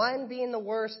did, 1 being the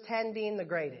worst, 10 being the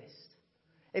greatest.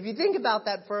 If you think about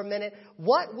that for a minute,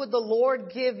 what would the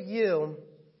Lord give you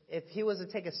if he was to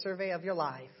take a survey of your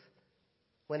life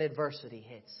when adversity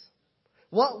hits?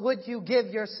 What would you give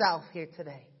yourself here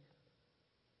today?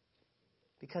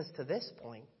 Because to this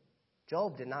point,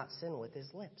 Job did not sin with his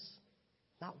lips.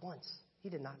 Not once. He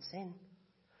did not sin.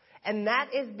 And that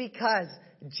is because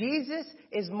Jesus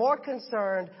is more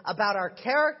concerned about our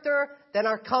character than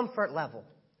our comfort level.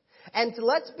 And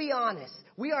let's be honest,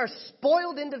 we are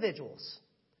spoiled individuals.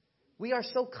 We are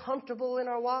so comfortable in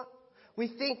our walk. We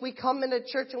think we come into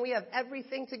church and we have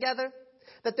everything together,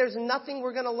 that there's nothing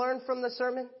we're going to learn from the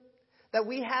sermon. That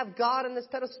we have God in this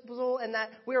pedestal and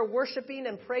that we are worshiping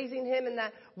and praising him and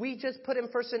that we just put him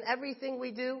first in everything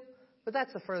we do. But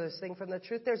that's the furthest thing from the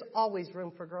truth. There's always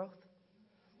room for growth.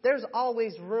 There's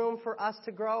always room for us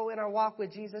to grow in our walk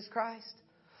with Jesus Christ.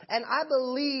 And I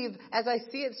believe, as I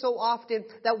see it so often,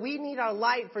 that we need our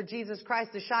light for Jesus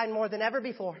Christ to shine more than ever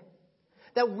before.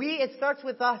 That it starts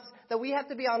with us. That we have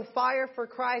to be on fire for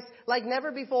Christ like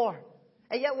never before.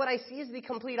 And yet what I see is the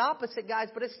complete opposite, guys.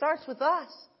 But it starts with us.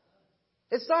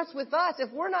 It starts with us.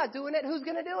 If we're not doing it, who's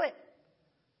going to do it?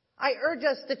 I urge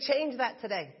us to change that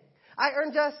today. I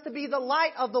urge us to be the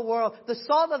light of the world, the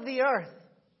salt of the earth.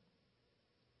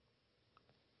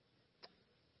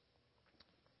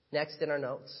 Next in our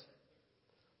notes,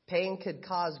 pain could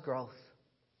cause growth,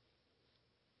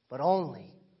 but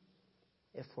only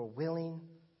if we're willing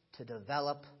to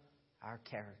develop our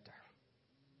character.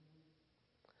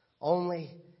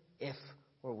 Only if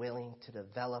we're willing to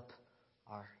develop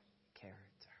our character.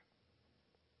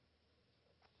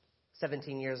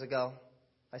 17 years ago,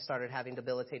 I started having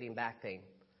debilitating back pain.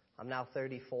 I'm now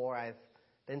 34. I've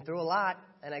been through a lot,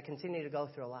 and I continue to go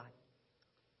through a lot.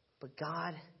 But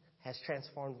God has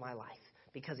transformed my life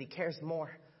because he cares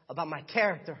more about my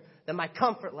character than my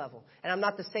comfort level. And I'm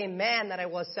not the same man that I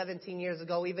was 17 years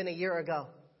ago, even a year ago.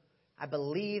 I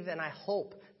believe and I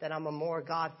hope that I'm a more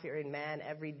God-fearing man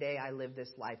every day I live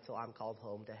this life till I'm called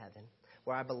home to heaven,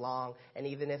 where I belong. And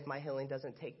even if my healing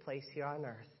doesn't take place here on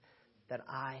earth, that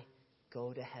I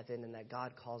go to heaven and that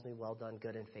God calls me, well done,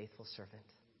 good and faithful servant.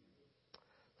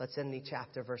 Let's end the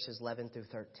chapter, verses 11 through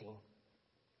 13.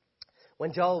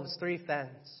 When Job's 3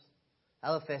 friends,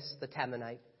 Eliphaz the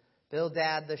Temanite,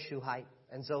 Bildad the Shuhite,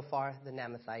 and Zophar the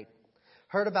Naamathite,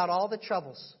 heard about all the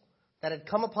troubles that had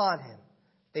come upon him,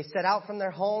 they set out from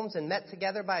their homes and met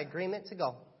together by agreement to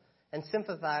go and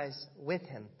sympathize with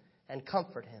him and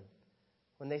comfort him.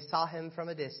 When they saw him from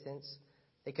a distance,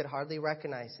 they could hardly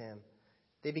recognize him.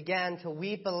 They began to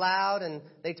weep aloud, and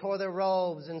they tore their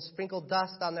robes and sprinkled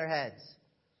dust on their heads.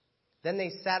 Then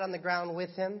they sat on the ground with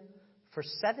him for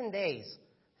 7 days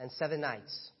and 7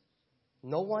 nights.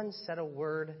 No one said a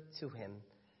word to him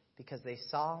because they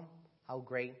saw how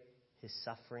great his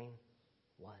suffering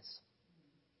was.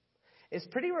 It's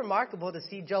pretty remarkable to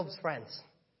see Job's friends.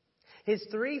 His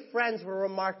 3 friends were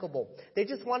remarkable. They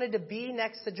just wanted to be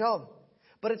next to Job.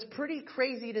 But it's pretty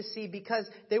crazy to see because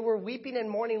they were weeping and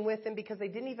mourning with him because they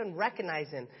didn't even recognize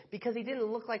him. Because he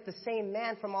didn't look like the same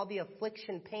man from all the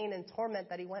affliction, pain, and torment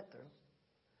that he went through.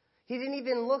 He didn't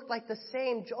even look like the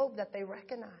same Job that they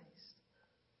recognized.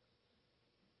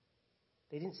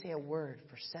 They didn't say a word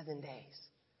for 7 days.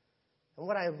 And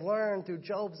what I've learned through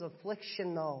Job's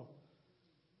affliction, though,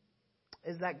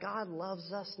 is that God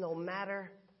loves us no matter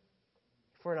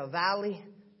if we're in a valley,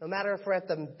 no matter if we're at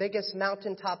the biggest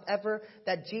mountaintop ever,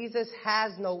 that Jesus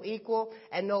has no equal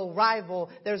and no rival.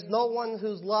 There's no one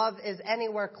whose love is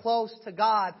anywhere close to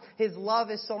God. His love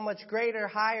is so much greater,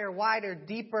 higher, wider,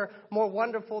 deeper, more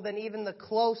wonderful than even the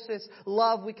closest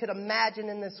love we could imagine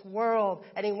in this world.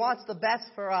 And he wants the best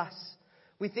for us.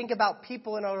 We think about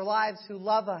people in our lives who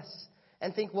love us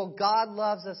and think, well, God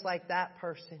loves us like that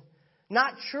person.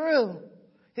 Not true.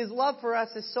 His love for us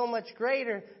is so much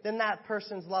greater than that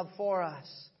person's love for us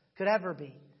could ever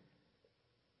be.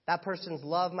 That person's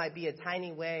love might be a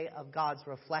tiny way of God's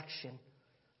reflection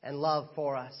and love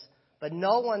for us. But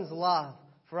no one's love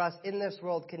for us in this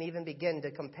world can even begin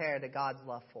to compare to God's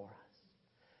love for us.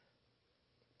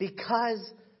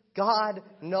 Because God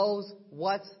knows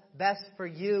what's best for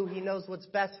you. He knows what's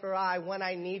best for I when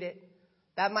I need it.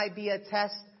 That might be a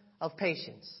test of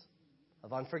patience,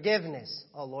 of unforgiveness.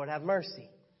 Oh, Lord, have mercy.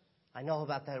 I know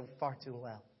about that far too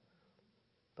well.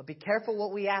 But be careful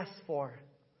what we ask for,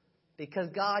 because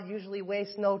God usually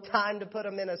wastes no time to put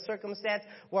them in a circumstance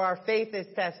where our faith is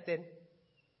tested,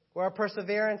 where our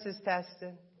perseverance is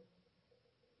tested.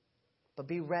 But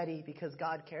be ready, because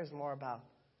God cares more about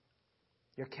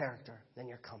your character than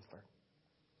your comfort.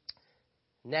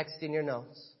 Next in your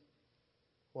notes,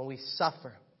 when we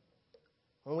suffer,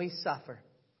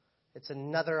 it's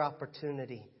another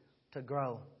opportunity to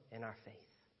grow in our faith.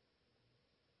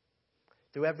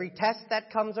 Through every test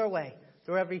that comes our way,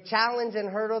 through every challenge and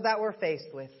hurdle that we're faced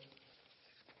with,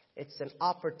 it's an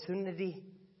opportunity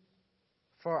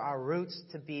for our roots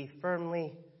to be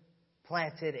firmly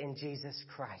planted in Jesus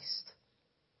Christ.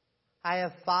 I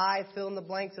have 5 fill in the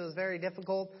blanks. It was very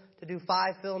difficult to do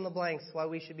 5 fill in the blanks why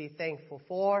we should be thankful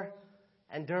for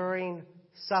and during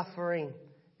suffering.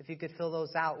 If you could fill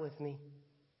those out with me.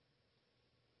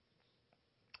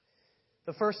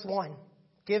 The first one,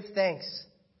 give thanks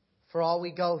for all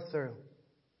we go through.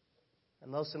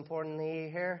 And most importantly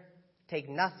here, take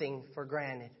nothing for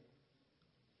granted.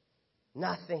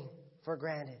 Nothing for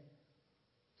granted.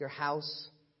 Your house,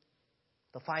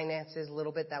 the finances, a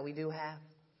little bit that we do have,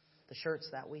 the shirts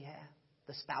that we have,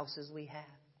 the spouses we have.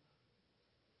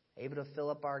 Able to fill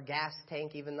up our gas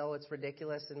tank even though it's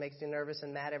ridiculous and makes me nervous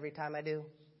and mad every time I do.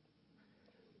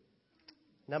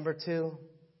 Number 2,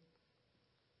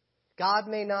 God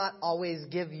may not always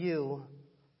give you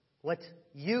what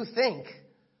you think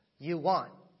you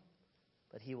want,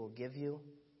 but He will give you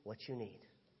what you need.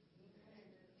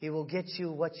 He will get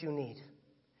you what you need.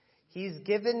 He's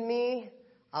given me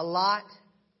a lot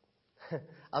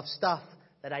of stuff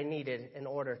that I needed in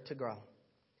order to grow.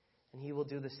 And He will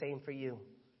do the same for you.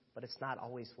 But it's not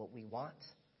always what we want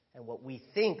and what we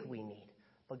think we need.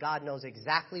 But God knows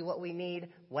exactly what we need,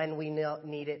 when we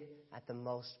need it, at the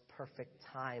most perfect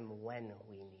time when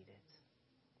we need it.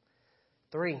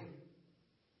 3,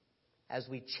 as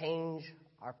we change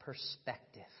our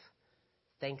perspective,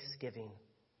 thanksgiving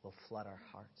will flood our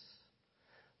hearts.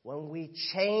 When we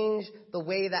change the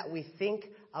way that we think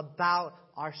about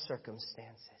our circumstances,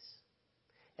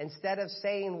 instead of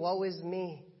saying, woe is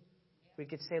me, we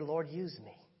could say, Lord, use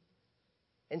me.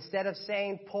 Instead of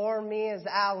saying, poor me as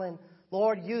Alan,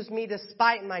 Lord, use me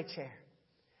despite my chair.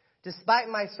 Despite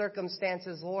my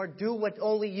circumstances, Lord, do what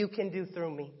only you can do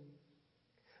through me.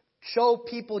 Show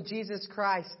people Jesus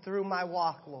Christ through my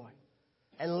walk, Lord,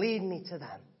 and lead me to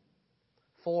them.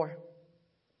 4,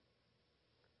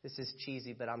 this is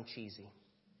cheesy, but I'm cheesy.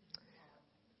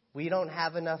 We don't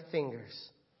have enough fingers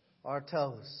or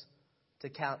toes to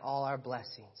count all our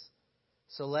blessings.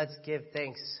 So let's give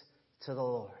thanks to the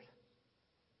Lord.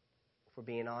 If we're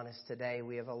being honest today,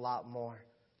 we have a lot more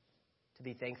to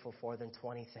be thankful for than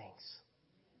 20 things.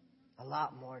 A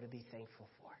lot more to be thankful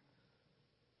for.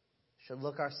 Should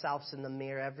look ourselves in the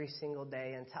mirror every single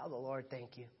day and tell the Lord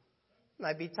thank you.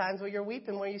 Might be times where you're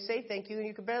weeping, where you say thank you and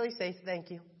you can barely say thank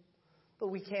you. But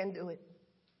we can do it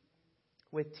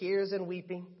with tears and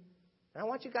weeping. And I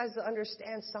want you guys to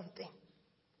understand something.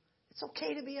 It's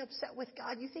okay to be upset with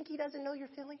God. You think He doesn't know your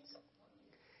feelings?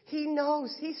 He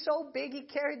knows. He's so big. He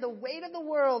carried the weight of the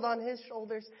world on His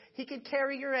shoulders. He could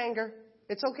carry your anger.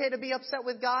 It's okay to be upset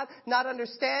with God, not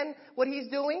understand what He's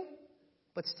doing,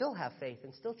 but still have faith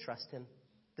and still trust Him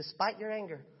despite your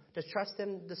anger. To trust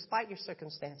Him despite your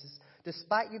circumstances,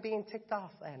 despite you being ticked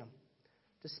off at Him,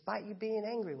 despite you being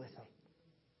angry with Him.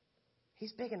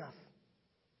 He's big enough.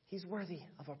 He's worthy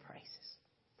of our praises.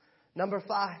 Number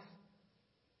 5,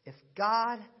 if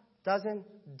God doesn't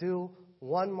do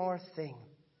one more thing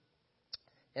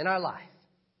in our life,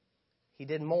 He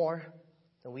did more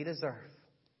than we deserve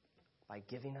by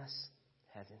giving us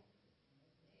heaven.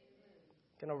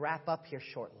 I'm going to wrap up here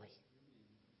shortly.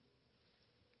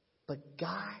 But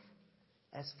God,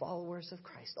 as followers of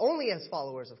Christ, only as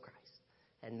followers of Christ,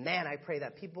 and man, I pray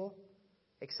that people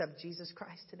accept Jesus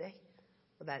Christ today,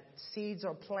 that seeds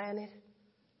are planted,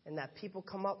 and that people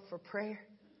come up for prayer,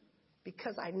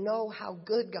 because I know how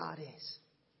good God is.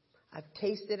 I've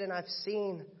tasted and I've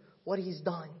seen what He's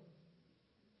done.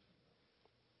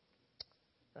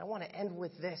 And I want to end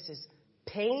with this, is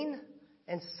pain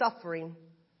and suffering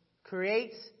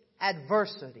creates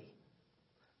adversity.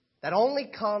 that only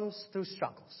comes through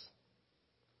struggles.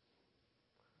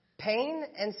 Pain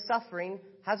and suffering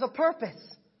has a purpose.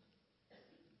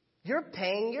 Your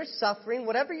pain, your suffering,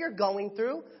 whatever you're going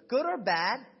through, good or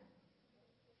bad,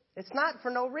 it's not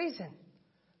for no reason.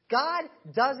 God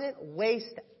doesn't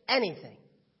waste anything.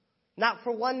 Not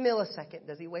for 1 millisecond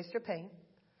does He waste your pain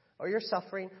or your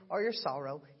suffering or your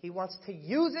sorrow. He wants to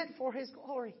use it for His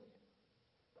glory.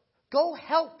 Go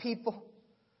help people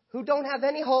who don't have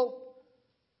any hope,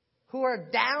 who are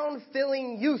down,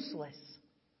 feeling useless.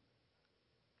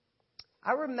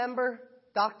 I remember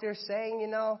doctors saying,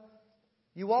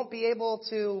 you won't be able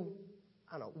to,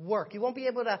 work. You won't be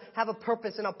able to have a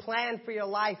purpose and a plan for your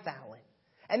life, Alan.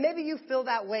 And maybe you feel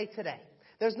that way today.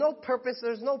 There's no purpose,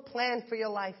 there's no plan for your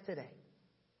life today.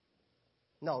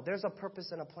 No, there's a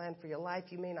purpose and a plan for your life.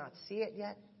 You may not see it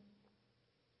yet.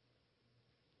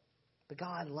 But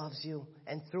God loves you,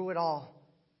 and through it all,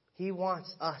 He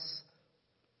wants us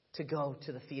to go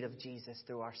to the feet of Jesus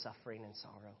through our suffering and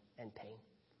sorrow and pain.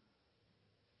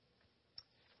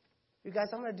 You guys,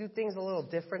 I'm going to do things a little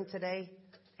different today.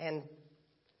 And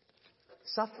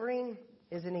suffering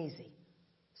isn't easy.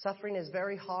 Suffering is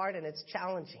very hard and it's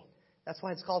challenging. That's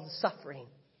why it's called suffering.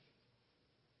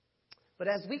 But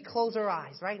as we close our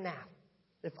eyes right now,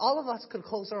 if all of us could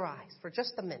close our eyes for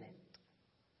just a minute,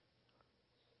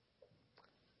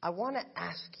 I want to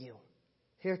ask you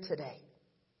here today.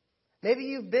 Maybe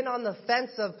you've been on the fence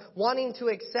of wanting to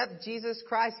accept Jesus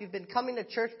Christ. You've been coming to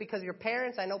church because your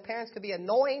parents, I know parents could be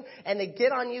annoying, and they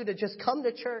get on you to just come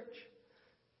to church.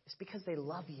 It's because they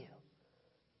love you.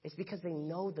 It's because they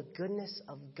know the goodness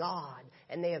of God,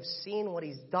 and they have seen what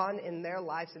He's done in their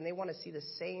lives, and they want to see the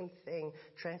same thing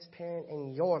transparent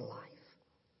in your life.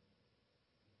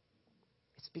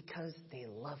 It's because they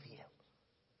love you.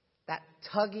 That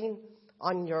tugging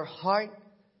on your heart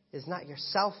is not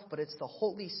yourself, but it's the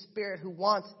Holy Spirit who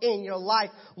wants in your life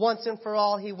once and for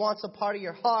all. He wants a part of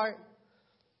your heart.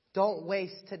 Don't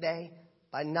waste today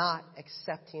by not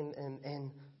accepting Him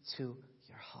into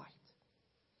your heart.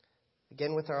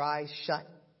 Again, with our eyes shut,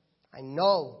 I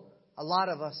know a lot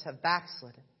of us have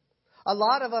backslidden. A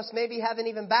lot of us maybe haven't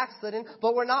even backslidden,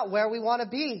 but we're not where we want to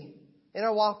be in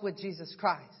our walk with Jesus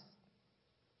Christ.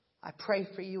 I pray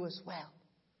for you as well.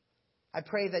 I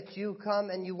pray that you come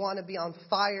and you want to be on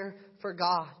fire for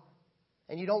God.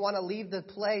 And you don't want to leave the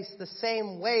place the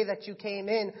same way that you came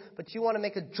in, but you want to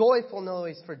make a joyful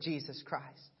noise for Jesus Christ.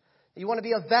 You want to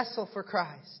be a vessel for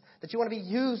Christ. That you want to be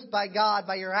used by God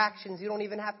by your actions. You don't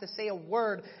even have to say a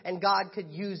word, and God could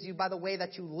use you by the way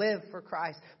that you live for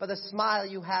Christ, by the smile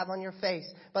you have on your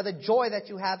face, by the joy that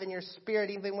you have in your spirit.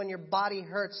 Even when your body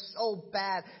hurts so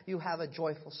bad, you have a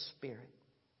joyful spirit.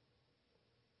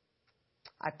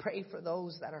 I pray for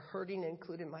those that are hurting,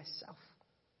 including myself.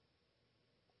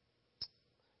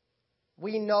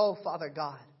 We know, Father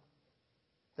God,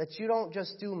 that you don't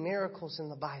just do miracles in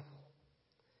the Bible,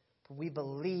 but we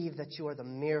believe that you are the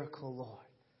miracle, Lord.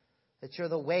 That you're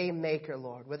the way maker,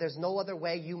 Lord. Where there's no other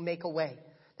way, you make a way.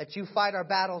 That you fight our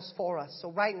battles for us.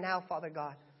 So right now, Father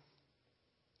God,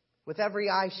 with every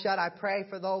eye shut, I pray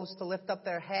for those to lift up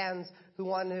their hands who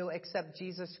want to accept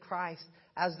Jesus Christ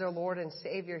as their Lord and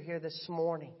Savior here this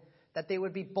morning. That they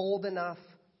would be bold enough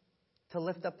to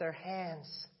lift up their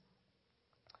hands.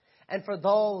 And for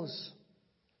those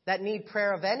that need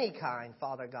prayer of any kind,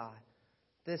 Father God,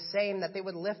 the same, that they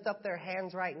would lift up their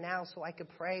hands right now so I could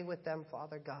pray with them,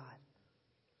 Father God.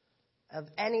 Of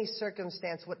any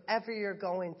circumstance, whatever you're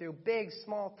going through, big,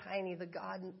 small, tiny, the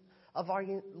God of our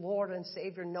Lord and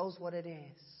Savior knows what it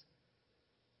is.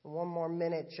 One more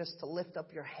minute just to lift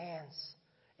up your hands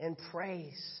in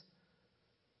praise.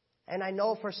 And I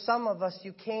know for some of us,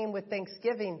 you came with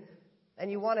thanksgiving and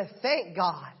you want to thank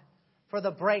God for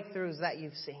the breakthroughs that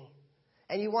you've seen.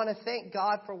 And you want to thank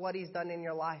God for what He's done in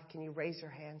your life. Can you raise your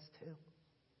hands too?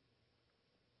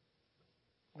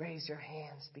 Raise your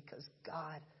hands because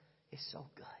God is so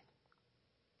good.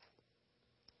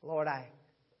 Lord, I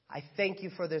thank you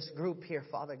for this group here,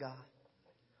 Father God.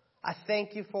 I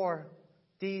thank you for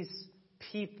these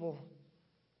people.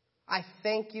 I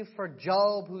thank you for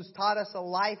Job, who's taught us a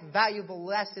life valuable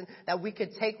lesson that we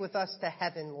could take with us to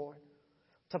heaven, Lord,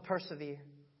 to persevere.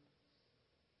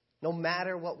 No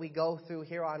matter what we go through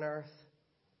here on earth,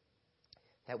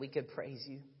 that we could praise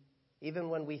you. Even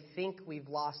when we think we've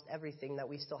lost everything, that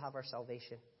we still have our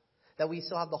salvation. That we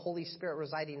still have the Holy Spirit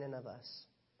residing in of us.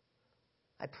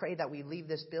 I pray that we leave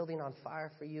this building on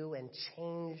fire for you and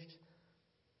changed.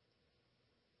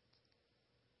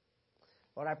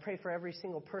 Lord, I pray for every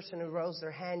single person who rose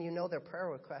their hand. You know their prayer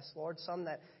requests, Lord. Some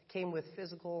that came with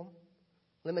physical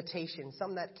limitations.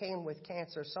 Some that came with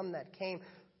cancer. Some that came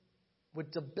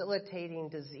with debilitating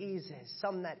diseases,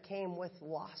 some that came with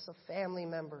loss of family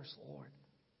members, Lord,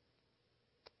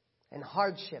 and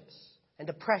hardships and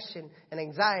depression and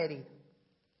anxiety.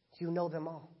 You know them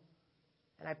all.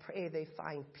 And I pray they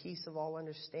find peace of all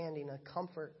understanding, a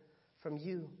comfort from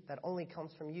you that only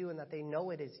comes from you, and that they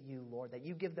know it is you, Lord, that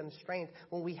you give them strength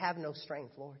when we have no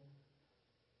strength, Lord.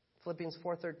 Philippians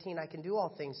 4:13, I can do all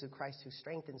things through Christ who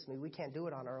strengthens me. We can't do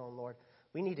it on our own, Lord.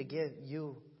 We need to give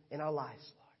you in our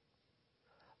lives,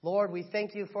 Lord. Lord, we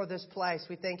thank you for this place.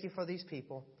 We thank you for these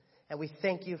people. And we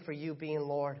thank you for you being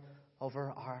Lord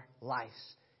over our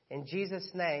lives. In Jesus'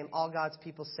 name, all God's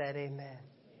people said amen.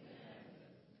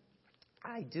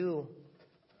 I do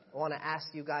want to ask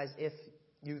you guys, if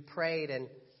you prayed and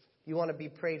you want to be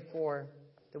prayed for,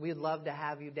 that we'd love to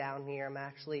have you down here. I'm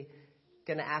actually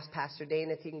going to ask Pastor Dane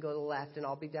if he can go to the left, and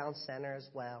I'll be down center as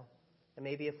well. And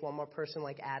maybe if one more person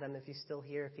like Adam, if he's still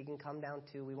here, if he can come down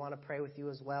too. We want to pray with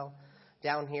you as well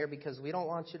down here, because we don't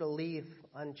want you to leave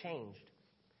unchanged.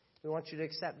 We want you to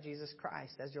accept Jesus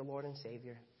Christ as your Lord and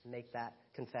Savior and make that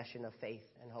confession of faith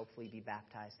and hopefully be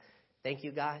baptized. Thank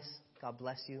you, guys. God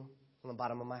bless you from the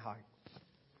bottom of my heart.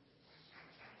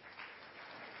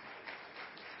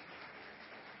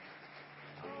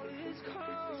 All is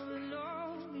calm and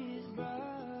all is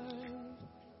bright.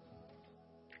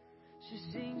 She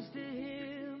sings to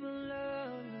him.